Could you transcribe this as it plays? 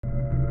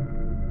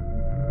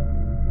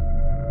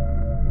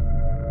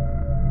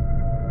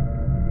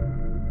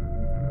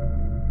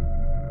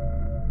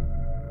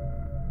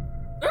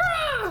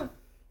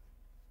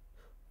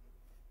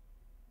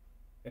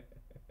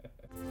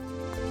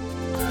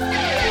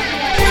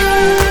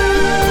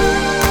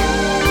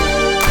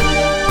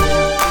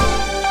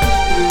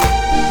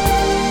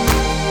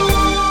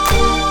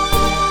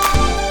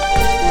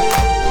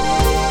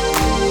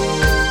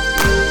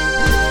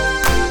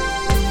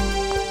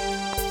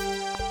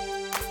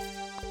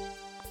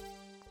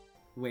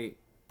Wait,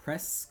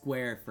 press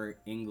square for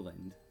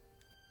England.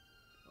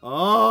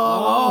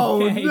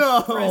 Oh, okay.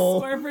 no! Press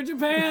square for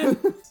Japan.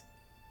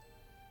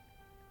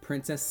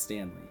 Princess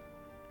Stanley.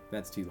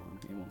 That's too long.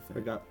 It won't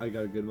fit. I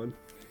got a good one.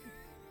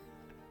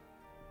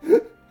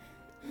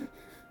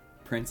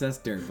 Princess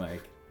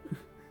Dirtbike.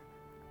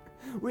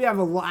 We have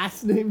a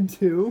last name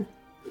too.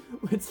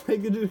 It's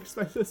like you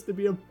expect us to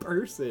be a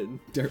person.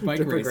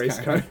 Dirtbike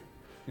race car.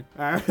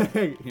 All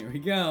right. Here we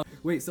go.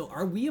 Wait, so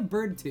are we a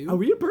bird too? Are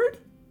we a bird?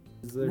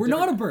 We're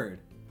not a bird.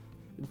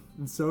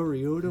 And so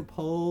Ryota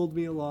pulled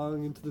me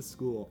along into the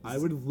school. I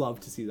would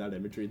love to see that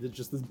imagery. There's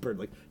just this bird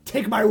like,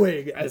 take my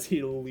wing, as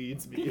he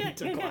leads me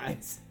into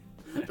class.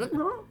 Good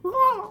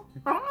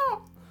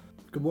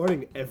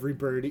morning, every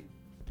birdie.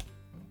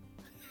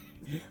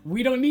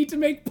 We don't need to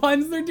make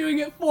puns. They're doing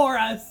it for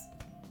us.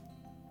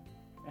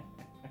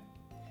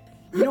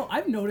 You know,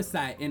 I've noticed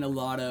that in a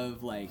lot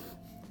of like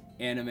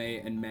anime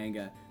and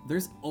manga.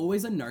 There's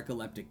always a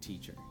narcoleptic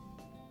teacher.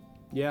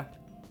 Yeah.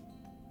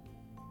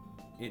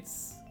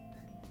 It's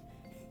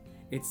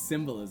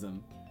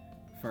symbolism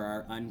for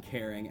our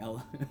uncaring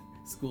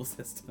school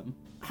system.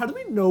 How do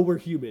we know we're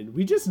human?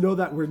 We just know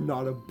that we're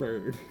not a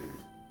bird.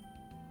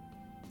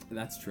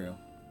 That's true.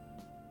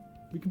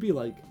 We could be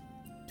like,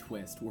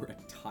 Twist, we're a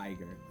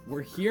tiger.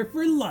 We're here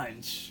for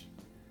lunch.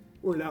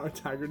 we're now a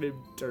tiger named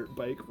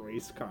Dirtbike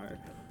Race Car.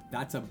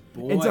 That's a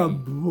boy. It's a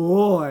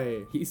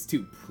boy. He's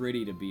too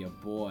pretty to be a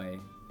boy.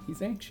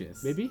 He's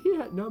anxious. Maybe he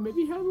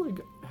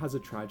has a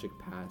tragic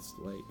past.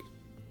 Like,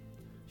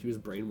 he was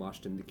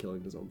brainwashed into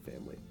killing his own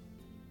family.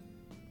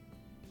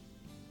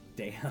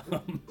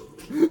 Damn.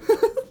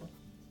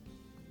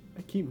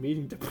 I keep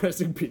meeting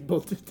depressing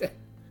people today.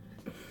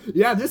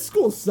 Yeah, this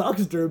school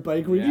sucks,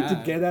 Dirtbike. We need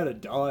to get out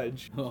of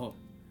Dodge. Oh,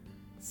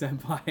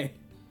 senpai.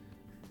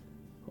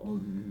 Oh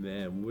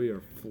man, we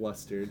are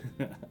flustered.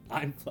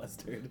 I'm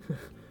flustered.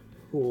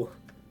 Cool.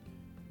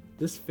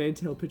 This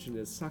fantail pigeon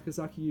is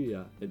Sakazaki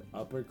Yuya, an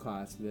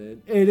upperclassman.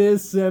 It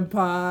is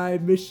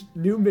senpai.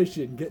 New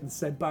mission, getting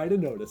senpai to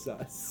notice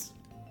us.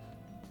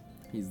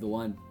 He's the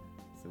one.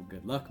 So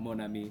good luck,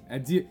 mon ami.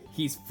 Adieu.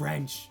 He's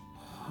French.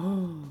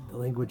 The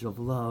language of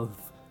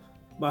love.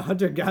 My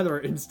hunter-gatherer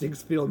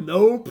instincts feel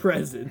no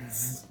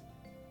presence.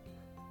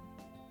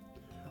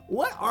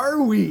 What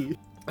are we?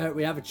 Alright,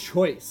 we have a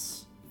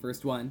choice.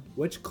 First one.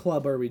 Which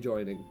club are we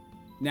joining?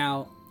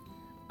 Now,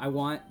 I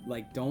want,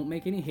 like, don't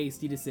make any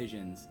hasty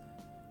decisions.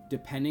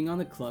 Depending on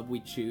the club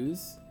we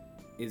choose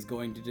is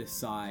going to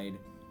decide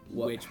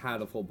which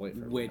Hatoful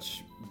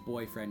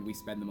boyfriend we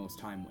spend the most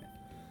time with.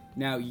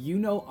 Now, you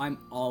know I'm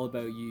all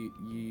about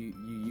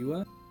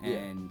Yua,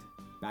 and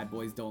bad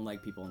boys don't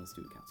like people on the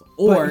student council.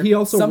 Or but he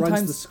also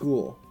runs the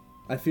school.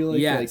 I feel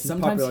like, he's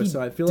sometimes popular, he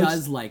so I feel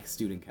does like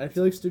student council. I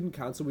feel like student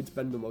council would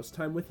spend the most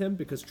time with him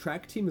because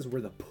track team is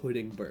where the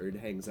pudding bird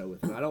hangs out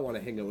with him. I don't want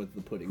to hang out with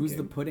the pudding Who's king.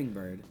 the pudding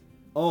bird?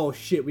 Oh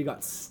shit, we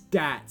got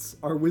stats.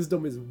 Our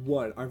wisdom is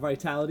 1. Our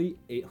vitality,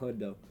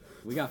 800.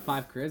 We got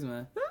 5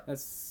 charisma. That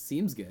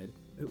seems good.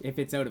 If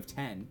it's out of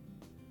 10.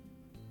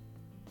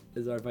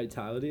 Is our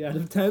vitality out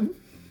of 10?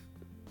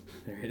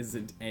 There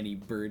isn't any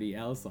birdie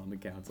else on the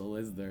council,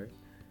 is there?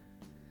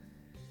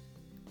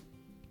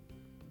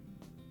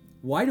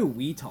 Why do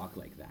we talk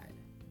like that?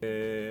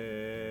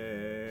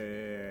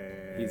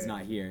 He's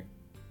not here.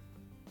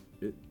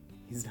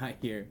 He's not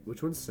here.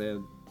 Which one's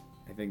Sand?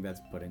 I think that's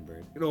Pudding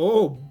Bird.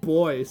 Oh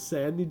boy,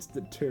 Sand needs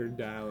to turn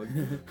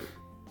down.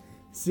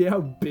 See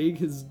how big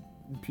his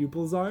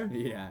pupils are?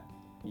 Yeah.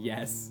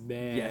 Yes.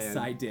 Man. Yes,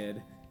 I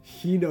did.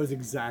 He knows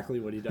exactly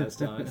what he does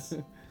to us.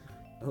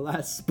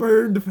 Alas,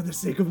 spurned for the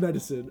sake of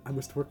medicine, I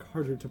must work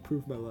harder to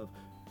prove my love.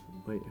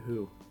 Wait,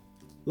 who?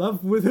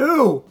 Love with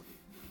who?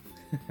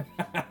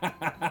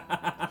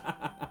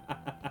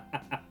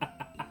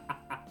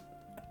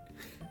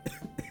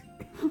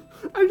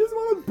 I just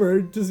want a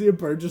bird to see a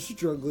bird just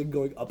struggling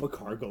going up a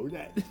cargo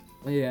net.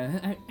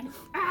 Yeah.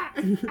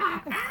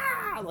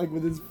 Like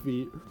with his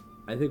feet.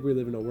 I think we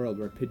live in a world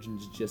where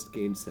pigeons just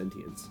gained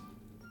sentience.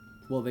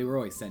 Well, they were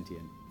always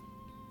sentient.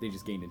 They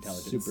just gained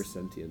intelligence. Super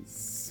sentient.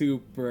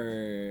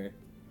 Super.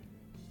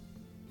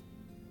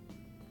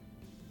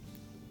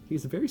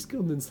 He's very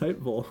skilled and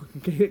insightful.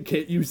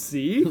 Can't you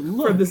see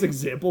Look, from this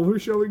example we're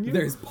showing you?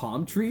 There's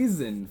palm trees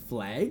and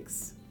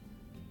flags.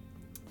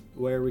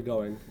 Where are we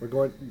going? We're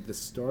going to the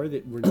store.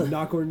 We're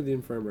not going to the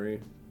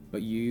infirmary.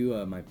 But you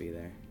might be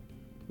there.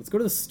 Let's go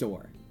to the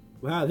store.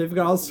 Wow, they've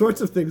got all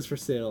sorts of things for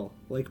sale.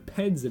 Like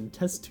pens and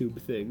test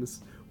tube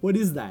things. What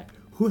is that?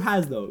 Who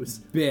has those?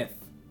 Biff.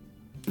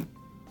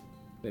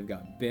 They've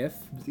got Biff,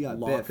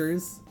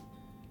 lockers,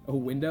 a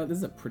window. This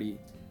is a pretty...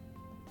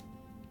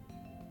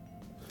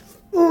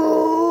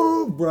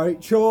 Oh, right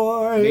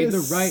choice. Made the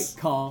right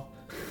call.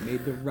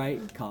 Made the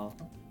right call.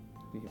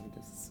 We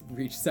just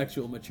reached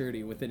sexual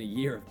maturity within a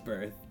year of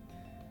birth.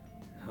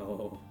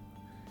 Oh.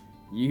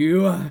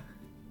 You...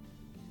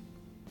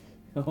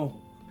 Oh,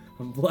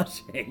 I'm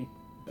blushing.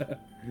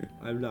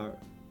 I'm not.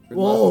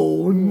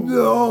 Oh,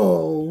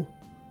 no.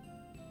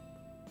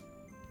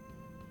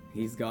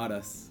 He's got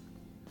us.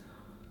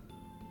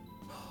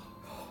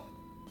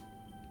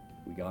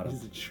 We got him.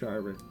 He's a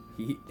charmer.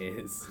 He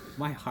is.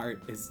 My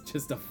heart is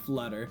just a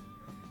flutter.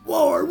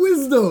 Whoa, our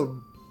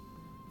wisdom!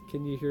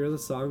 Can you hear the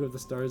song of the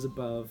stars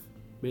above?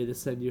 May this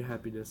send you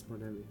happiness,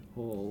 mon ami.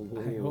 Oh,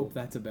 I hope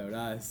that's about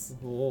us.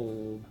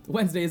 Oh.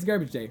 Wednesday is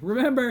garbage day.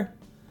 Remember?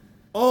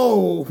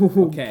 Oh,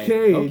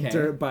 Okay.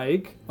 dirt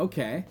bike.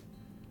 Okay.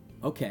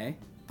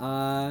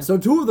 So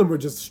 2 of them were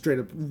just straight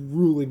up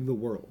ruling the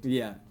world.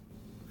 Yeah.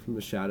 From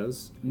the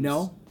shadows.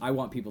 No, I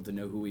want people to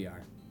know who we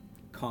are.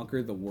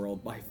 Conquer the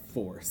world by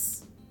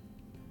force.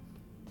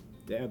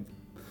 Damn.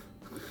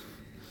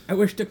 I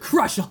wish to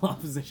crush all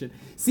opposition.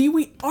 See,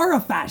 we are a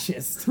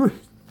fascist.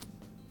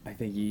 I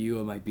think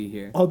you might be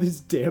here. All these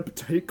damp,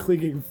 tight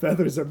clinging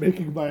feathers are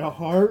making my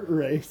heart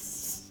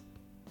race.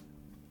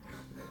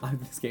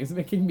 This game's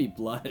making me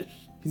blush.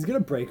 He's gonna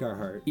break our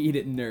heart. Eat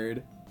it,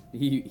 nerd.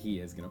 He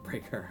is gonna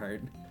break our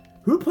heart.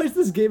 Who plays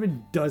this game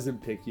and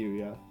doesn't pick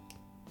Yuya?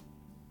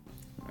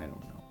 I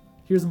don't know.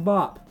 Here's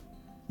Mop.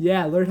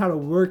 Yeah, learn how to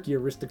work, you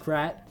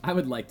aristocrat. I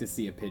would like to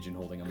see a pigeon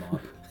holding a mop.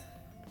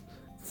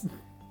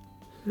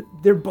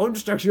 Their bone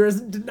structure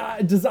isn't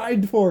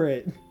designed for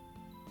it.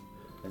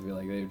 I feel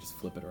like they would just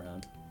flip it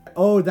around.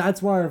 Oh,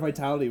 that's why our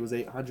vitality was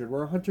 800.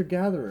 We're a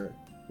hunter-gatherer.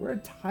 We're a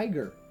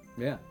tiger.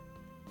 Yeah.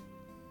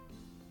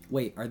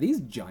 Wait, are these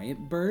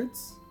giant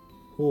birds?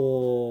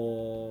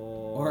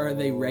 Oh. Or are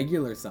they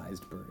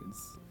regular-sized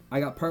birds? I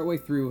got partway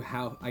through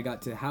how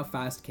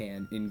fast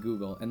can in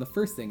Google, and the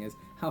first thing is,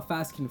 how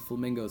fast can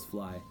flamingos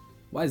fly?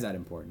 Why is that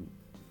important?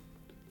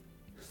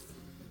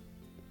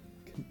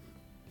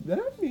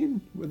 That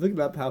mean we're looking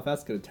up how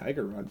fast can a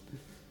tiger run?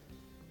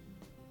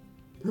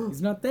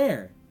 He's not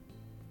there.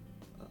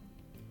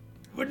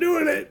 We're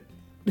doing it.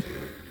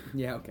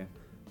 Yeah, okay.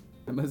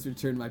 I must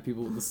return my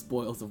people with the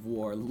spoils of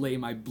war, lay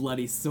my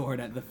bloody sword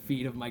at the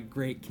feet of my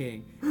great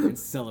king, and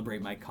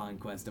celebrate my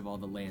conquest of all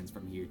the lands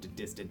from here to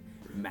distant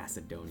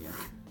Macedonia.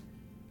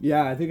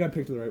 Yeah, I think I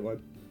picked the right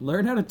one.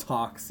 Learn how to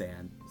talk,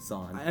 San.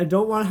 I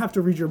don't want to have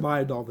to read your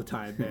mind all the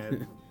time,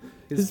 man.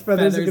 His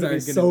feathers are gonna gonna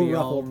be be so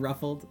all ruffled.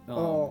 ruffled. Oh,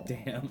 Oh.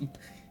 damn.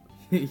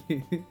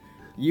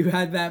 You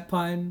had that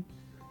pun,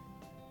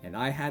 and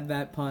I had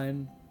that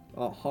pun.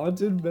 A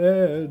haunted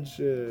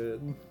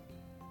mansion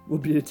will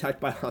be attacked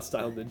by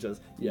hostile ninjas.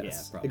 Yes,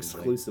 Yeah, probably.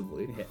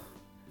 exclusively. Yeah.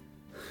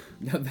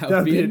 No, that That'd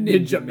would be a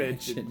ninja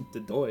mansion.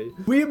 mansion.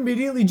 We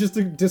immediately just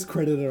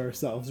discredited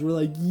ourselves. We're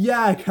like,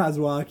 yeah,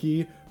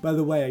 Kazuaki. By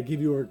the way, I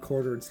give you a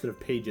recorder instead of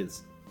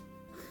pages.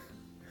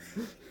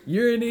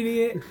 You're an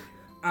idiot.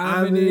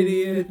 I'm an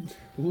idiot.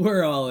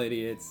 We're all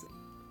idiots.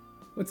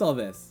 What's all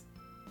this?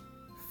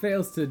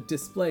 Fails to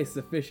display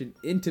sufficient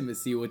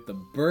intimacy with the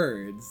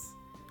birds.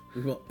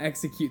 We will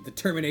execute the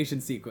termination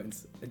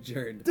sequence.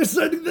 Adjourned. They're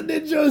sending the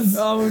ninjas!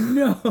 Oh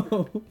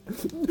no!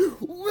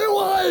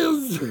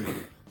 Realize!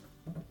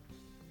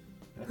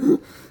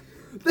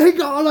 They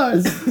got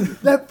us!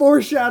 That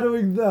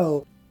foreshadowing,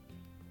 though.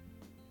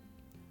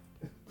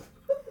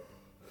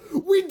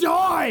 We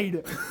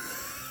died!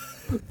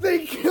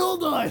 They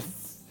killed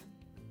us!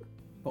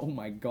 Oh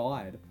my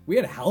god. We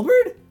had a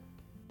halberd?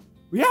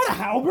 We had a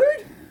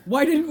halberd?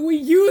 Why didn't we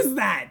use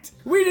that?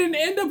 We didn't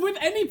end up with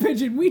any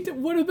pigeon.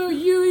 What about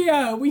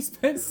Yuya? We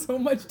spent so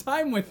much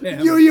time with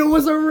him. Yuya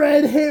was a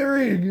red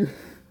herring!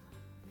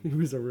 He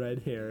was a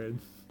red heron.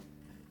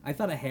 I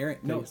thought a heron.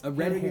 No, a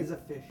red Herring heron. is a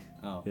fish.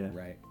 Oh, Yeah.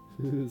 right.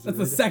 That's That's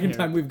the second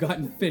time we've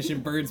gotten fish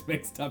and birds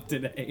mixed up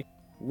today.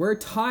 We're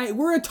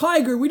a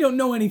tiger. We don't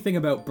know anything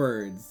about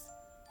birds.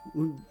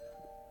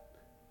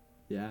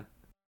 Yeah.